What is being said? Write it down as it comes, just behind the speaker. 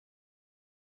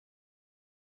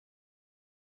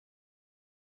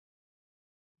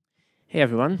Hey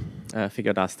everyone,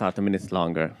 figured I'll start a minute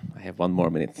longer. I have one more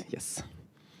minute, yes.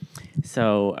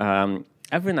 So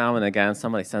every now and again,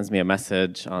 somebody sends me a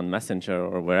message on Messenger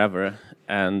or wherever,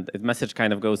 and the message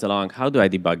kind of goes along, how do I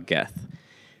debug Geth?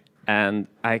 And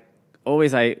I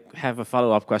have a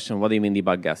follow-up question, what do you mean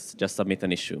debug Geth? Just submit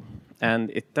an issue. And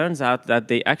it turns out that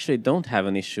they actually don't have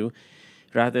an issue.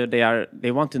 Rather,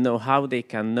 they want to know how they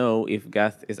can know if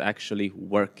Geth is actually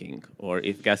working, or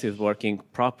if Geth is working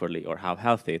properly, or how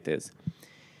healthy it is.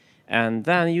 And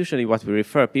then usually what we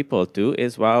refer people to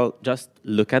is, well, just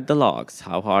look at the logs.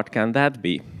 How hard can that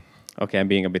be? Okay, I'm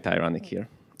being a bit ironic here.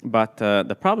 But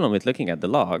the problem with looking at the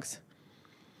logs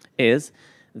is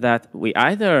that we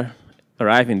either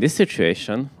arrive in this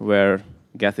situation where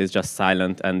Geth is just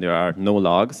silent and there are no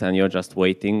logs and you're just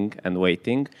waiting and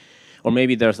waiting, or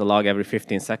maybe there's a log every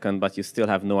 15 seconds, but you still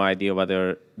have no idea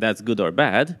whether that's good or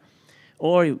bad.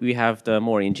 Or we have the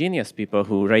more ingenious people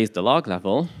who raise the log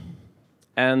level,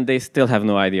 and they still have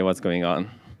no idea what's going on.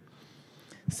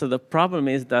 So the problem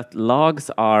is that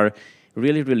logs are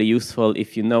really, really useful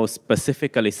if you know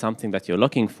specifically something that you're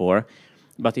looking for.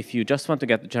 But if you just want to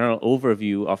get a general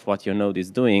overview of what your node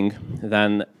is doing,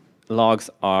 then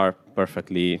logs are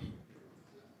perfectly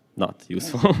not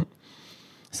useful.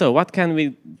 So what can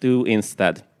we do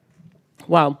instead?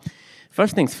 Well,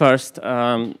 first things first,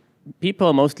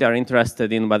 people mostly are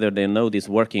interested in whether their node is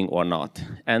working or not.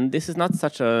 And this is not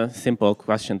such a simple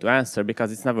question to answer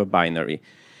because it's never binary.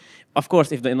 Of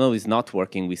course, if the node is not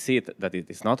working, we see that it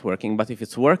is not working. But if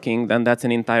it's working, then that's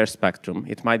an entire spectrum.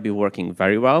 It might be working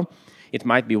very well. It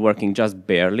might be working just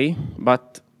barely,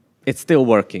 but it's still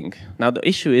working. Now, the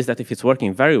issue is that if it's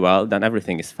working very well, then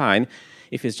everything is fine.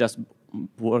 If it's just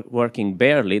working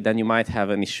barely, then you might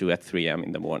have an issue at 3 a.m.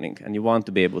 in the morning. And you want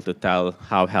to be able to tell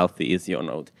how healthy is your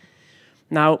node.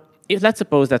 Now, let's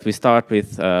suppose that we start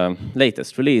with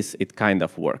latest release, it kind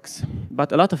of works.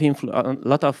 But a lot of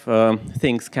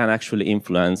things can actually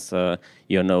influence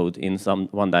your node in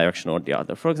one direction or the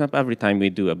other. For example, every time we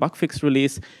do a bug fix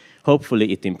release,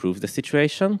 hopefully it improves the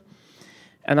situation.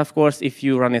 And of course, if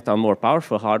you run it on more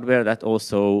powerful hardware, that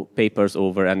also papers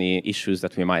over any issues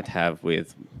that we might have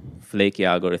with flaky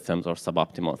algorithms or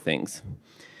suboptimal things.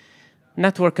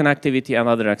 Network connectivity and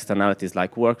other externalities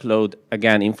like workload,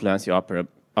 again, influence your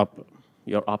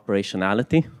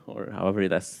operationality, or however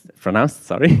that's pronounced,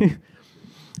 sorry.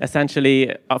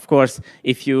 Essentially, of course,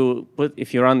 if you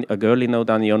run a girly node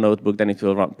on your notebook, then it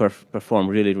will perform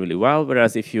really, really well,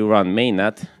 whereas if you run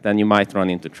mainnet, then you might run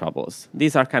into troubles.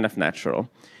 These are kind of natural.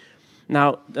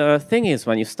 Now, the thing is,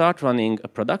 when you start running a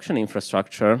production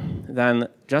infrastructure, then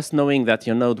just knowing that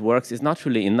your node works is not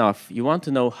really enough. You want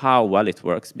to know how well it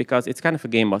works, because it's kind of a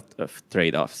game of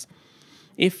trade-offs.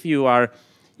 If you are,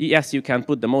 yes, you can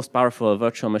put the most powerful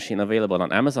virtual machine available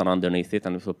on Amazon underneath it,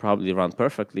 and it will probably run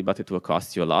perfectly, but it will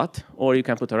cost you a lot. Or you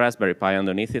can put a Raspberry Pi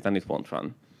underneath it, and it won't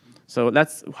run. So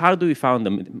how do we find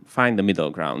the middle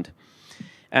ground?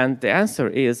 And the answer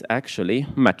is actually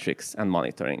metrics and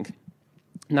monitoring.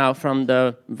 Now, from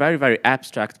the very, very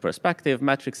abstract perspective,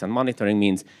 metrics and monitoring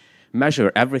means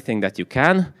measure everything that you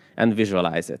can and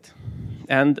visualize it.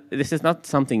 And this is not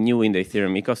something new in the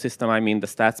Ethereum ecosystem. I mean, the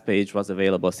stats page was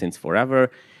available since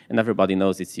forever, and everybody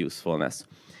knows its usefulness.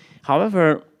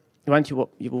 However, when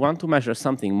you want to measure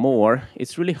something more,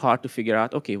 it's really hard to figure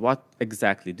out, OK, what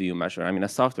exactly do you measure? I mean, a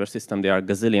software system, there are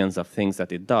gazillions of things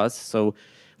that it does. So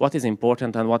what is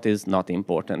important and what is not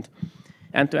important?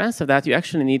 And to answer that, you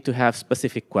actually need to have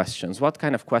specific questions. What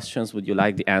kind of questions would you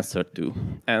like the answer to?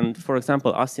 And for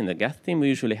example, us in the Geth team, we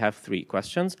usually have 3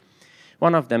 questions.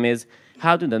 One of them is,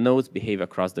 how do the nodes behave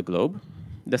across the globe?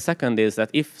 The second is that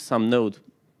if some node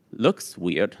looks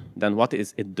weird, then what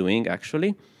is it doing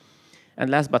actually? And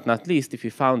last but not least, if we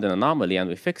found an anomaly and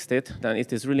we fixed it, then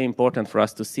it is really important for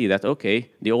us to see that, OK,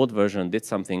 the old version did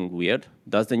something weird.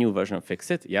 Does the new version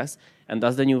fix it? Yes. And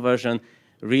does the new version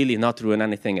really not ruin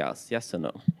anything else? Yes or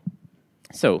no?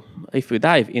 So if we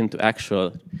dive into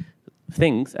actual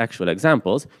things, actual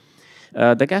examples,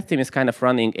 the Geth team is kind of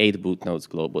running 8 boot nodes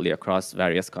globally across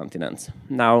various continents.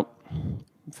 Now,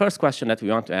 first question that we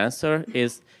want to answer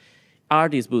is, are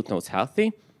these boot nodes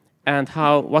healthy? And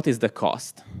what is the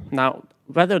cost? Now,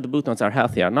 whether the boot nodes are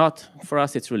healthy or not, for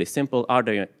us it's really simple. Are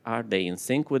they in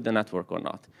sync with the network or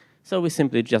not? So we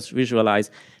simply just visualize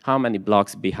how many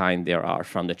blocks behind there are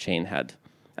from the chain head.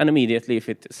 And immediately, if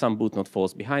some boot node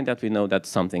falls behind that, we know that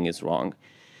something is wrong.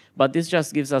 But this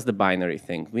just gives us the binary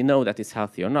thing. We know that it's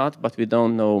healthy or not, but we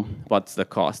don't know what's the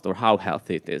cost or how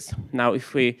healthy it is. Now,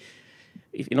 if we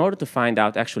in order to find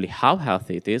out actually how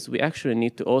healthy it is, we actually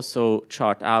need to also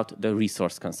chart out the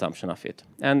resource consumption of it.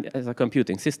 And as a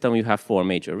computing system, you have 4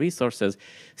 major resources: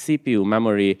 CPU,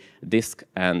 memory, disk,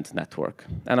 and network.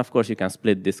 And of course, you can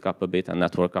split disk up a bit and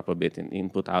network up a bit in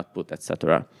input, output,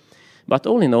 etc. But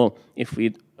all in all, if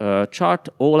we chart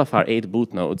all of our 8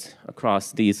 boot nodes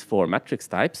across these 4 matrix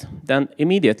types, then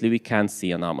immediately we can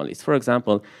see anomalies. For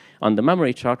example, on the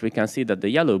memory chart, we can see that the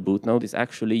yellow boot node is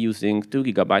actually using 2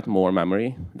 GB more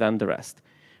memory than the rest.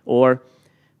 Or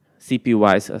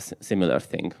CPU-wise, a similar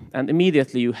thing. And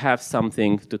immediately you have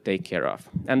something to take care of.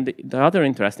 And the other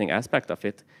interesting aspect of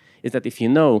it is that if you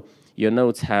know your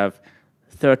nodes have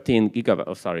 32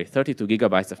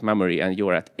 gigabytes of memory and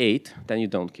you're at 8, then you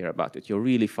don't care about it. You're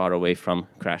really far away from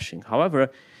crashing.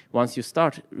 However, once you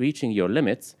start reaching your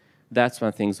limits, that's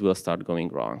when things will start going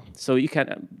wrong. So you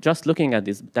can, just looking at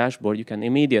this dashboard, you can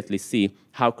immediately see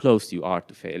how close you are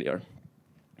to failure.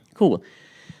 Cool.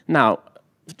 Now,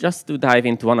 just to dive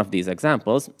into one of these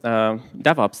examples,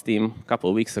 DevOps team a couple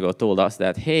of weeks ago told us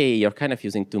that, hey, you're kind of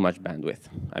using too much bandwidth.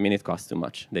 I mean, it costs too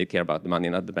much. They care about the money,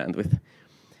 not the bandwidth.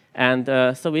 And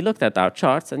so we looked at our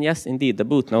charts, and yes, indeed, the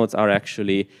boot nodes are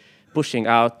actually pushing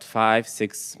out 5,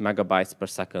 6 megabytes per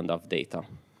second of data.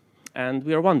 And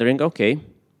we are wondering, okay,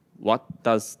 what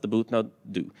does the boot node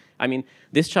do? I mean,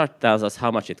 this chart tells us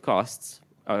how much it costs,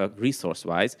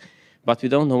 resource-wise, but we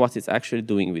don't know what it's actually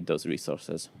doing with those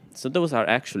resources. So those are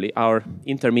actually our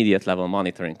intermediate level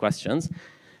monitoring questions.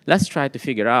 Let's try to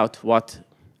figure out what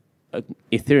an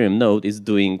Ethereum node is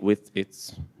doing with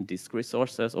its disk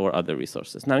resources or other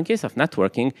resources. Now, in case of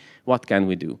networking, what can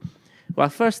we do? Well,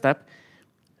 first step,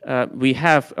 we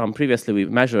have previously we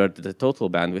measured the total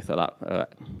bandwidth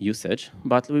usage,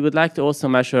 but we would like to also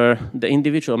measure the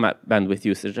individual bandwidth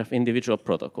usage of individual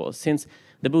protocols. Since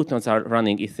the boot nodes are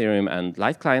running Ethereum and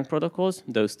Light Client protocols,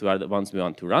 those 2 are the ones we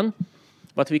want to run.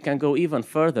 But we can go even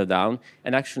further down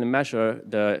and actually measure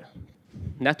the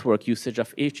network usage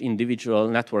of each individual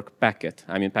network packet,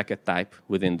 packet type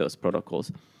within those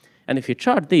protocols. And if you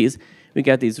chart these, we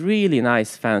get these really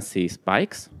nice fancy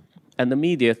spikes, and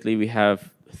immediately we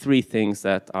have 3 things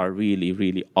that are really,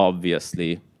 really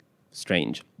obviously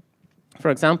strange. For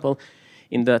example,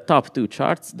 in the top 2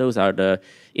 charts, those are the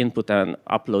input and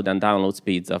upload and download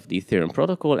speeds of the Ethereum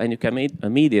protocol, and you can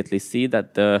immediately see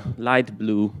that the light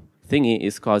blue thingy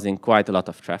is causing quite a lot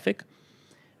of traffic.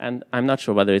 And I'm not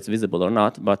sure whether it's visible or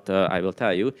not, but I will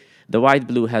tell you, the white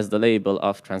blue has the label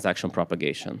of transaction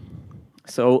propagation.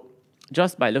 So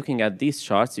just by looking at these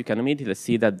charts, you can immediately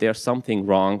see that there's something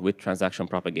wrong with transaction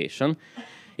propagation.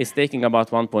 It's taking about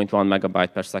 1.1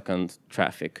 megabyte per second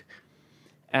traffic.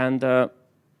 And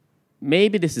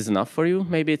maybe this is enough for you.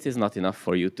 Maybe it is not enough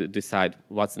for you to decide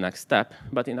what's the next step.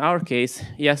 But in our case,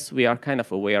 yes, we are kind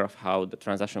of aware of how the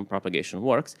transaction propagation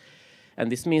works.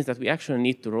 And this means that we actually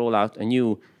need to roll out a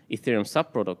new Ethereum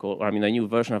subprotocol, or a new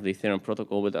version of the Ethereum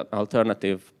protocol with an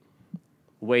alternative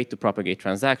way to propagate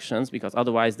transactions, because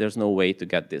otherwise there's no way to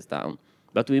get this down.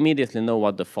 But we immediately know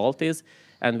what the fault is,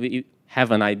 and we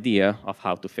have an idea of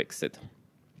how to fix it.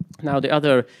 Now, the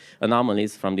other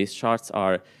anomalies from these charts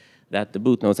are that the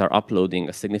boot nodes are uploading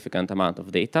a significant amount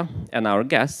of data. And our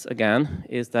guess, again,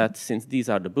 is that since these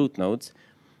are the boot nodes,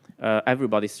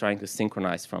 everybody's trying to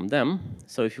synchronize from them.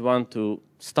 So if you want to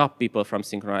stop people from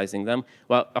synchronizing them,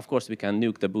 well, of course, we can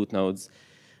nuke the boot nodes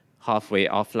halfway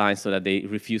offline so that they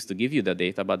refuse to give you the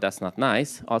data, but that's not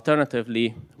nice.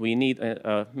 Alternatively, we need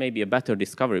maybe a better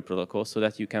discovery protocol so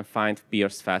that you can find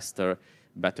peers faster,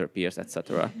 better peers,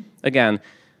 etc. Again,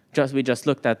 we just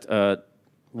looked at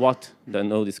what the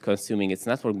node is consuming its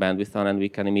network bandwidth on, and we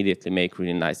can immediately make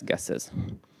really nice guesses.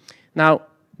 Now,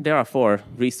 there are 4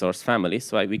 resource families,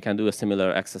 so we can do a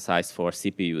similar exercise for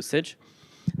CPU usage.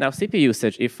 Now, CPU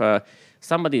usage, if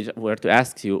somebody were to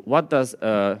ask you, what does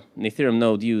an Ethereum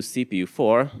node use CPU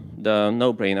for, the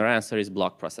no-brainer answer is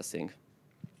block processing.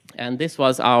 And this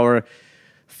was our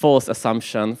false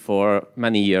assumption for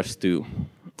many years, too.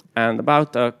 And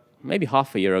about maybe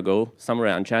half a year ago, somewhere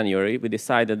around January, we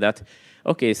decided that,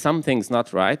 OK, something's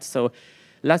not right, so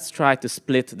let's try to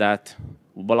split that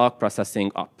block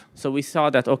processing up. So we saw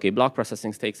that, OK, block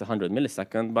processing takes 100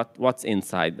 milliseconds, but what's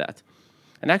inside that?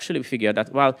 And actually, we figured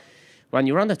that, well, when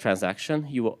you run the transaction,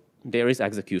 there is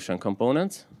execution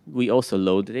components. We also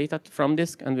load the data from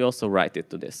disk, and we also write it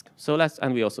to disk.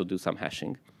 And we also do some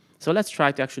hashing. So let's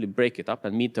try to actually break it up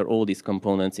and meter all these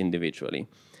components individually.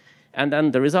 And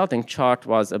then the resulting chart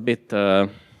was a bit,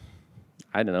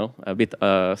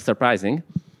 surprising.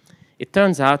 It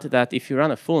turns out that if you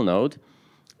run a full node,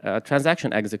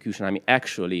 transaction execution,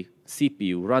 actually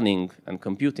CPU running and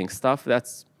computing stuff,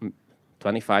 that's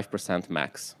 25%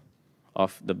 max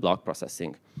of the block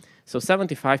processing. So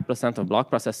 75% of block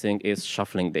processing is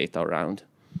shuffling data around.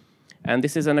 And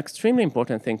this is an extremely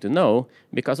important thing to know,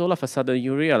 because all of a sudden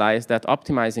you realize that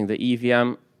optimizing the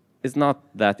EVM is not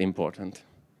that important.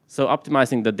 So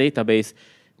optimizing the database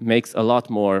makes a lot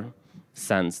more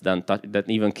sense than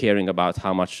even caring about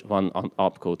how much one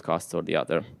opcode costs or the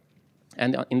other.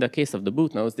 And in the case of the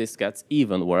boot nodes, this gets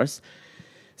even worse.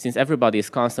 Since everybody is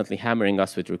constantly hammering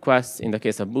us with requests, in the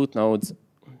case of boot nodes,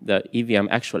 the EVM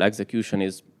actual execution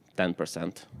is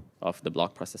 10% of the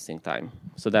block processing time.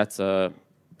 So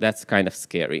that's kind of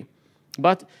scary.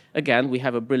 But again, we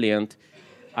have a brilliant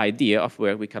idea of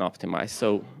where we can optimize.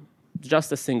 So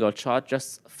just a single chart,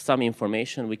 just some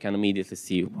information, we can immediately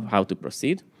see how to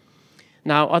proceed.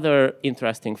 Now, other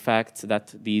interesting facts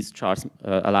that these charts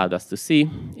allowed us to see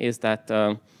is that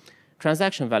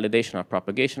transaction validation or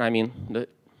propagation, I mean, the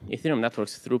Ethereum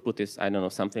network's throughput is, I don't know,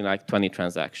 something like 20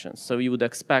 transactions. So you would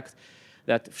expect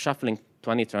that shuffling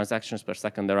 20 transactions per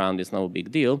second around is no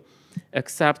big deal,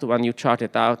 except when you chart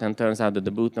it out and turns out that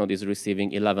the boot node is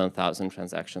receiving 11,000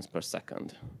 transactions per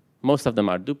second. Most of them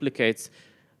are duplicates.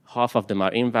 Half of them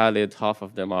are invalid, half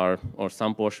of them are, or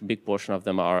some portion, big portion of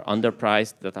them are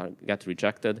underpriced that get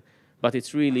rejected. But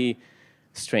it's really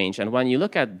strange. And when you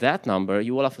look at that number,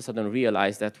 you all of a sudden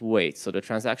realize that, wait, so the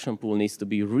transaction pool needs to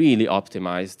be really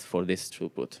optimized for this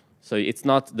throughput. So it's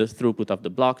not the throughput of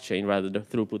the blockchain, rather the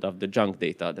throughput of the junk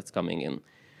data that's coming in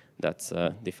that's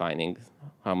defining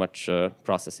how much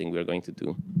processing we're going to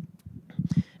do.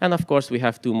 And of course, we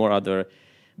have two more other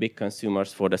big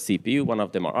consumers for the CPU. One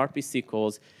of them are RPC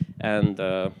calls, and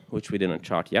which we didn't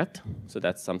chart yet. So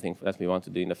that's something that we want to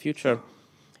do in the future.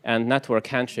 And network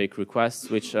handshake requests,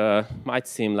 which might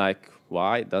seem like,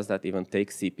 why does that even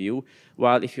take CPU?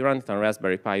 Well, if you run it on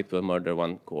Raspberry Pi, it will murder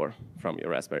one core from your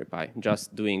Raspberry Pi,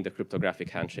 just doing the cryptographic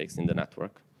handshakes in the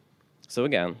network. So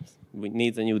again, we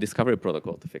need a new discovery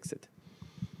protocol to fix it.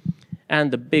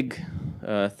 And the big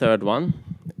third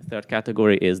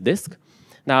category is disk.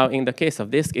 Now, in the case of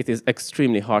disk, it is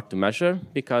extremely hard to measure,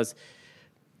 because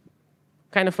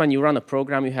kind of when you run a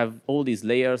program, you have all these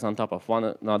layers on top of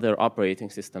one another, operating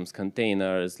systems,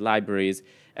 containers, libraries,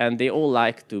 and they all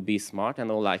like to be smart and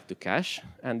all like to cache.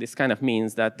 And this kind of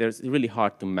means that it's really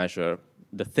hard to measure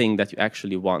the thing that you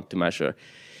actually want to measure.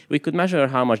 We could measure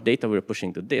how much data we're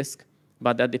pushing to disk,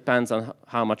 but that depends on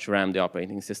how much RAM the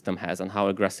operating system has and how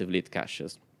aggressively it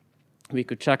caches. We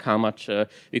could check how much,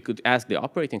 we could ask the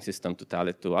operating system to tell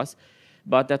it to us,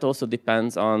 but that also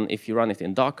depends on if you run it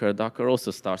in Docker. Docker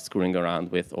also starts screwing around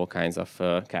with all kinds of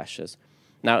caches.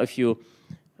 Now,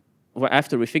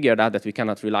 after we figured out that we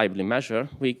cannot reliably measure,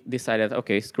 we decided,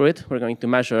 okay, screw it, we're going to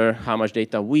measure how much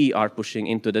data we are pushing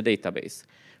into the database.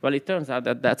 Well, it turns out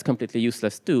that that's completely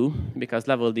useless too, because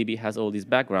LevelDB has all these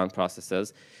background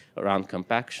processes around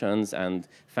compactions and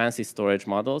fancy storage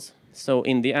models. So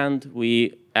in the end,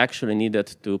 we actually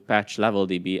needed to patch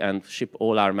LevelDB and ship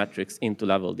all our metrics into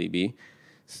LevelDB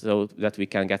so that we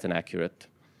can get an accurate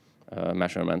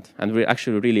measurement. And we're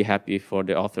actually really happy for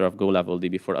the author of Go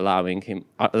LevelDB for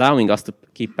allowing us to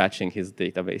keep patching his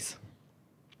database.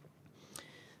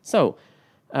 So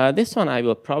this one I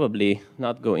will probably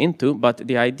not go into, but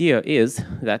the idea is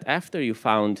that after you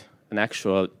found an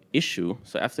actual issue,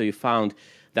 so after you found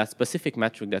that specific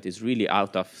metric that is really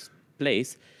out of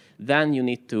place, then you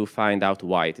need to find out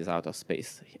why it is out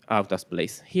of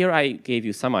place. Here I gave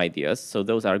you some ideas, so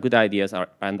those are good ideas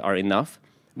and are enough.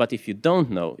 But if you don't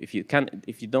know, if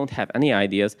you don't have any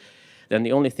ideas, then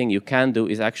the only thing you can do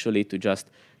is actually to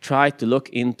just try to look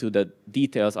into the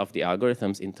details of the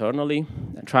algorithms internally,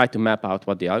 and try to map out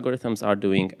what the algorithms are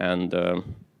doing, and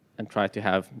try to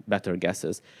have better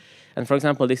guesses. And for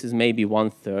example, this is maybe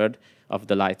 1/3 of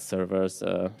the light servers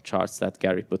charts that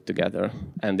Gary put together.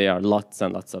 And there are lots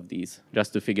and lots of these,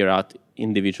 just to figure out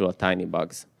individual tiny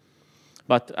bugs.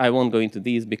 But I won't go into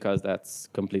these because that's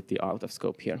completely out of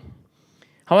scope here.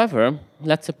 However,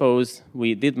 let's suppose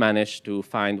we did manage to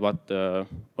find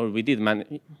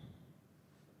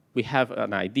we have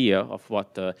an idea of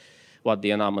what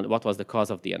was the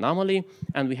cause of the anomaly,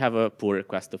 and we have a pull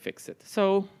request to fix it.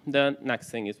 So the next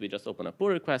thing is we just open a pull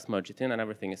request, merge it in, and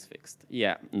everything is fixed.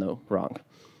 Yeah, no, wrong.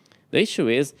 The issue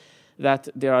is that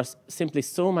there are simply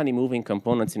so many moving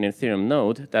components in an Ethereum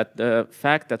node that the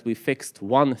fact that we fixed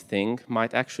one thing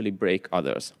might actually break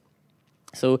others.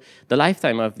 So the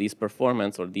lifetime of these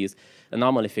performance or these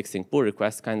anomaly fixing pull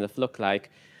requests kind of look like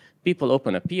people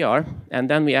open a PR, and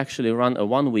then we actually run a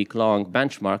 1-week-long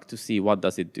benchmark to see what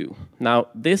does it do. Now,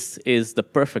 this is the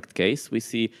perfect case. We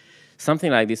see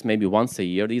something like this maybe once a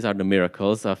year. These are the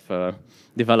miracles of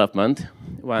development.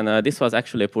 When this was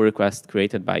actually a pull request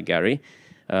created by Gary.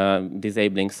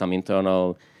 disabling some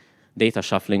internal data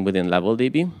shuffling within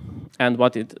LevelDB.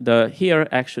 And here,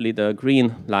 actually, the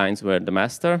green lines were the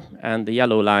master, and the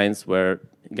yellow lines were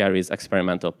Gary's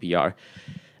experimental PR.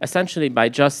 Essentially, by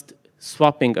just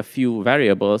swapping a few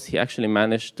variables, he actually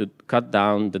managed to cut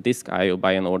down the disk I/O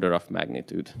by an order of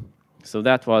magnitude. So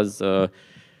that was,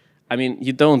 I mean,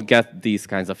 you don't get these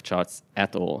kinds of charts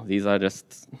at all. These are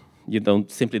just, you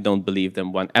simply don't believe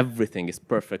them when everything is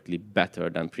perfectly better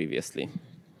than previously.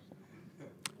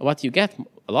 What you get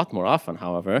a lot more often,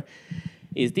 however,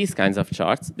 is these kinds of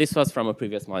charts. This was from a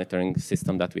previous monitoring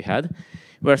system that we had,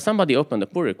 where somebody opened a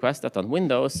pull request that on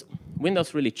Windows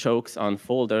really chokes on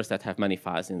folders that have many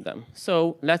files in them.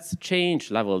 So let's change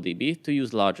LevelDB to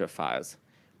use larger files.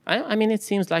 I mean, it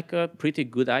seems like a pretty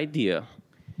good idea.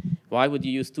 Why would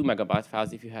you use 2 megabyte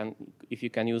files if you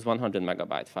can use 100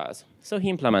 megabyte files? So he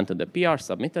implemented the PR,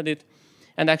 submitted it,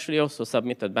 and actually also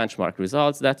submitted benchmark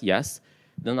results that, yes,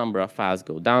 the number of files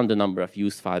go down, the number of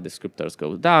used file descriptors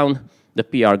go down, the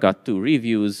PR got 2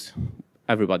 reviews,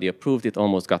 everybody approved it,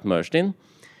 almost got merged in.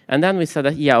 And then we said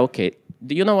that, yeah, okay,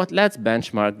 you know what, let's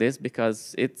benchmark this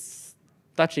because it's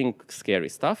touching scary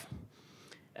stuff.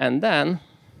 And then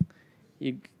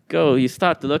you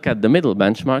start to look at the middle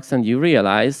benchmarks and you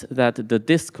realize that the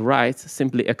disk writes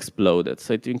simply exploded.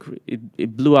 So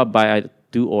it blew up by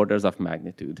 2 orders of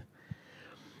magnitude.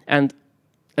 And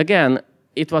again,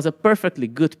 it was a perfectly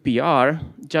good PR,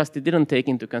 just it didn't take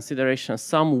into consideration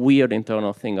some weird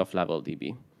internal thing of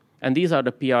LevelDB. And these are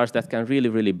the PRs that can really,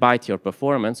 really bite your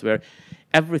performance, where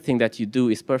everything that you do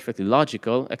is perfectly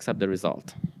logical except the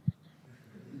result.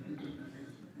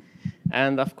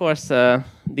 And of course,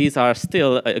 these are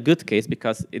still a good case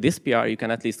because this PR you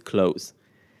can at least close.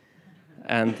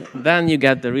 And then you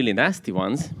get the really nasty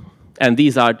ones. And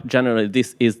these are generally,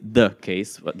 this is the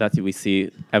case that we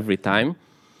see every time.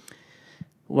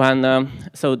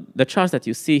 So the charts that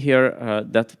you see here,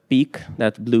 that peak,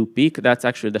 that blue peak, that's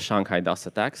actually the Shanghai DOS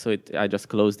attack. So I just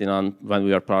closed in on when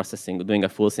we were doing a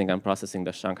full sync and processing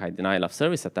the Shanghai denial of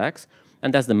service attacks.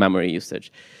 And that's the memory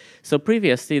usage. So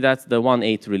previously, that's the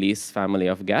 1.8 release family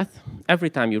of Geth.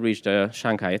 Every time you reach the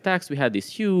Shanghai attacks, we had this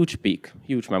huge peak,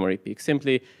 huge memory peak.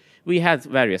 Simply, we had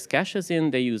various caches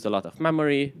in. They used a lot of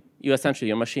memory. Essentially,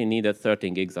 your machine needed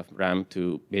 13 gigs of RAM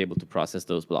to be able to process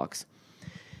those blocks.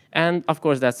 And of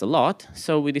course, that's a lot.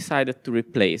 So we decided to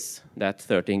replace that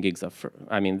 13 gigs of,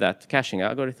 that caching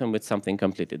algorithm with something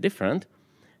completely different.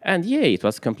 And yay, it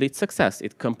was complete success.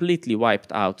 It completely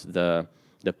wiped out the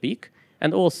peak.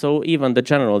 And also, even the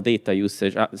general data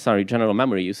usage, general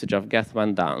memory usage of Geth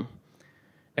went down.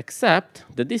 Except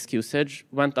the disk usage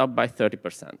went up by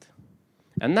 30%.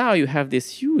 And now you have this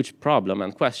huge problem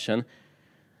and question,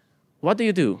 what do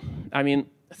you do?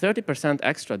 30%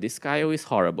 extra disk I/O is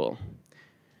horrible.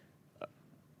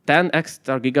 10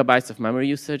 extra gigabytes of memory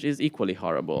usage is equally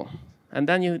horrible. And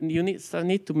then you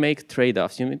need to make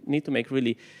trade-offs. You need to make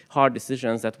really hard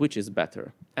decisions that which is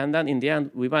better. And then in the end,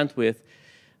 we went with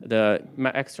the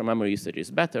extra memory usage is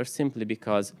better simply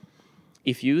because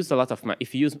if you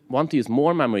want to use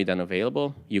more memory than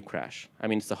available, you crash.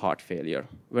 It's a hard failure.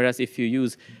 Whereas if you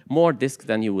use more disk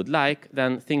than you would like,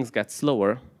 then things get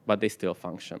slower, but they still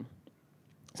function.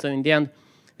 So in the end,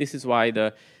 this is why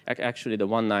actually the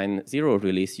 1.9.0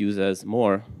 release uses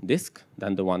more disk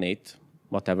than the 1.8,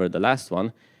 whatever the last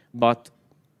one. But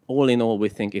all in all, we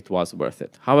think it was worth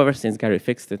it. However, since Gary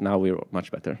fixed it, now we're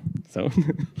much better.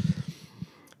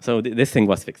 So, this thing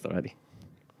was fixed already.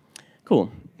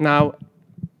 Cool. Now,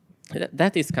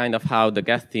 that is kind of how the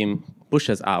Geth team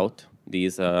pushes out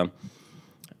these,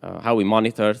 how we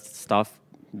monitor stuff,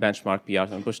 benchmark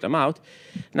PRs, and push them out.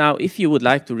 Now, if you would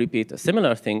like to repeat a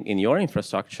similar thing in your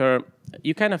infrastructure,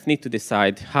 you kind of need to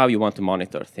decide how you want to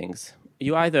monitor things.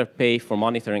 You either pay for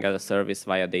monitoring as a service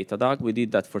via Datadog. We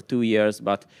did that for 2 years,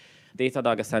 but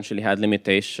Datadog essentially had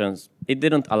limitations. It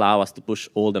didn't allow us to push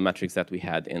all the metrics that we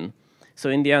had in. So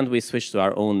in the end, we switched to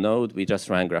our own node. We just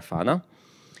ran Grafana.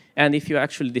 And if you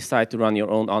actually decide to run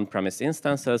your own on-premise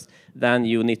instances, then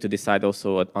you need to decide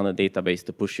also on a database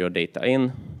to push your data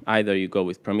in. Either you go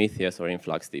with Prometheus or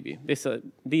InfluxDB.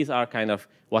 These are kind of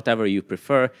whatever you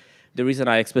prefer. The reason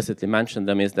I explicitly mentioned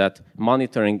them is that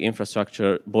monitoring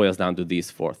infrastructure boils down to these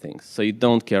 4 things. So you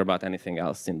don't care about anything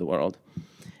else in the world.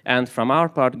 And from our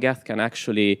part, Geth can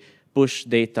actually push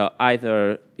data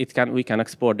either, we can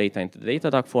export data into the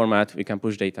Datadog format, we can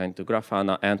push data into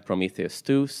Grafana and Prometheus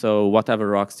too, so whatever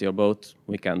rocks your boat,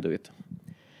 we can do it.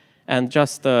 And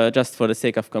just for the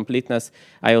sake of completeness,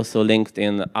 I also linked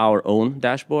in our own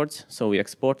dashboards, so we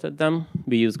exported them.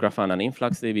 We use Grafana and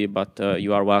InfluxDB, but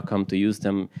you are welcome to use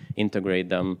them, integrate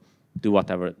them, do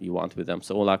whatever you want with them.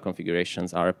 So all our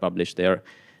configurations are published there.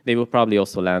 They will probably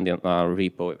also land in our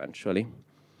repo eventually.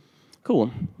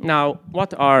 Cool. Now,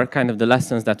 what are kind of the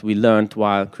lessons that we learned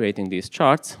while creating these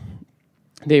charts?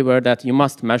 They were that you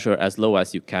must measure as low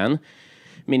as you can,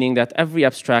 meaning that every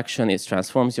abstraction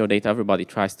transforms your data. Everybody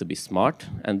tries to be smart,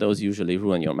 and those usually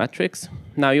ruin your metrics.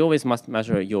 Now, you always must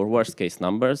measure your worst-case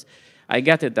numbers. I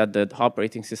get it that the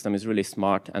operating system is really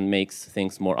smart and makes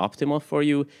things more optimal for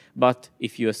you, but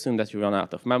if you assume that you run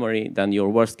out of memory, then your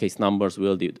worst-case numbers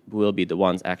will be the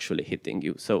ones actually hitting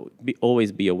you. So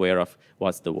always be aware of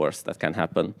what's the worst that can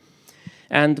happen.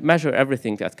 And measure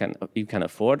everything that you can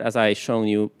afford. As I shown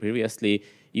you previously,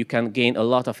 you can gain a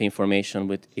lot of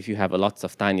information if you have lots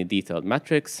of tiny detailed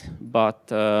metrics,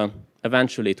 but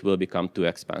eventually it will become too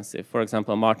expensive. For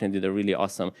example, Martin did a really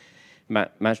awesome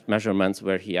measurements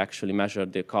where he actually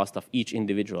measured the cost of each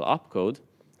individual opcode.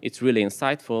 It's really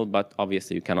insightful, but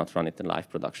obviously you cannot run it in live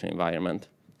production environment.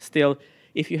 Still,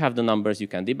 if you have the numbers, you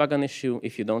can debug an issue.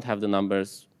 If you don't have the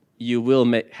numbers, you will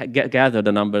gather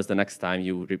the numbers the next time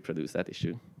you reproduce that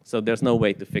issue. So there's no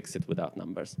way to fix it without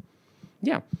numbers.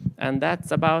 Yeah, and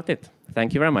that's about it.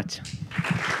 Thank you very much.